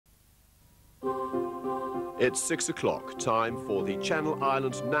It's 6 o'clock, time for the Channel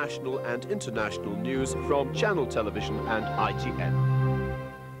Islands national and international news from Channel Television and ITN.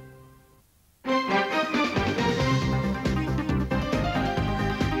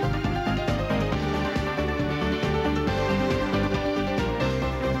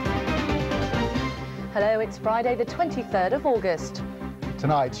 Hello, it's Friday the 23rd of August.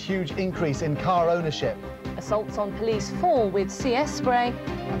 Tonight, huge increase in car ownership. Assaults on police fall with CS spray.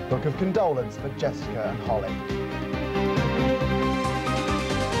 And book of condolence for Jessica and Holly.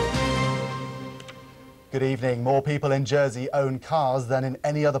 Good evening. More people in Jersey own cars than in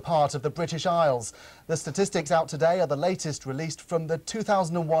any other part of the British Isles. The statistics out today are the latest released from the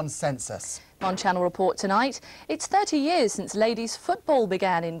 2001 census. On Channel Report tonight, it's 30 years since ladies' football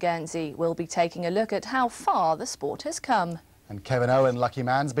began in Guernsey. We'll be taking a look at how far the sport has come. And Kevin Owen, lucky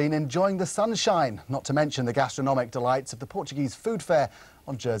man's been enjoying the sunshine, not to mention the gastronomic delights of the Portuguese food fair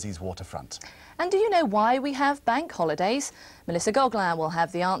on Jersey's waterfront. And do you know why we have bank holidays? Melissa Goglin will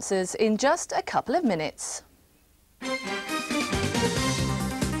have the answers in just a couple of minutes.